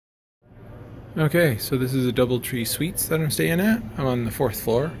Okay, so this is a Doubletree Suites that I'm staying at. I'm on the 4th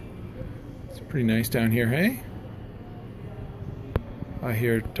floor. It's pretty nice down here, hey? I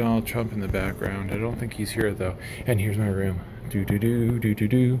hear Donald Trump in the background. I don't think he's here though. And here's my room.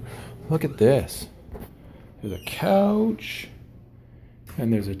 Do. Look at this. There's a couch,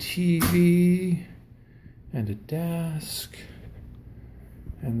 and there's a TV, and a desk.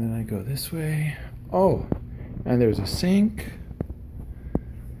 And then I go this way. Oh, and there's a sink.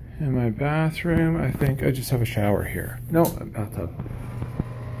 In my bathroom, I think I just have a shower here. No, a bathtub.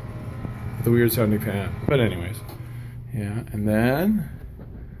 The weird sounding fan. But anyways, yeah, and then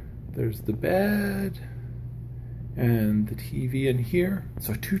there's the bed and the TV in here.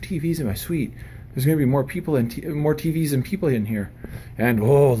 So 2 TVs in my suite. There's gonna be more people and more TVs and people in here. And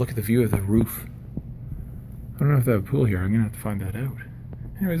oh, look at the view of the roof. I don't know if they have a pool here. I'm gonna have to find that out.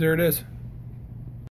 Anyways, there it is.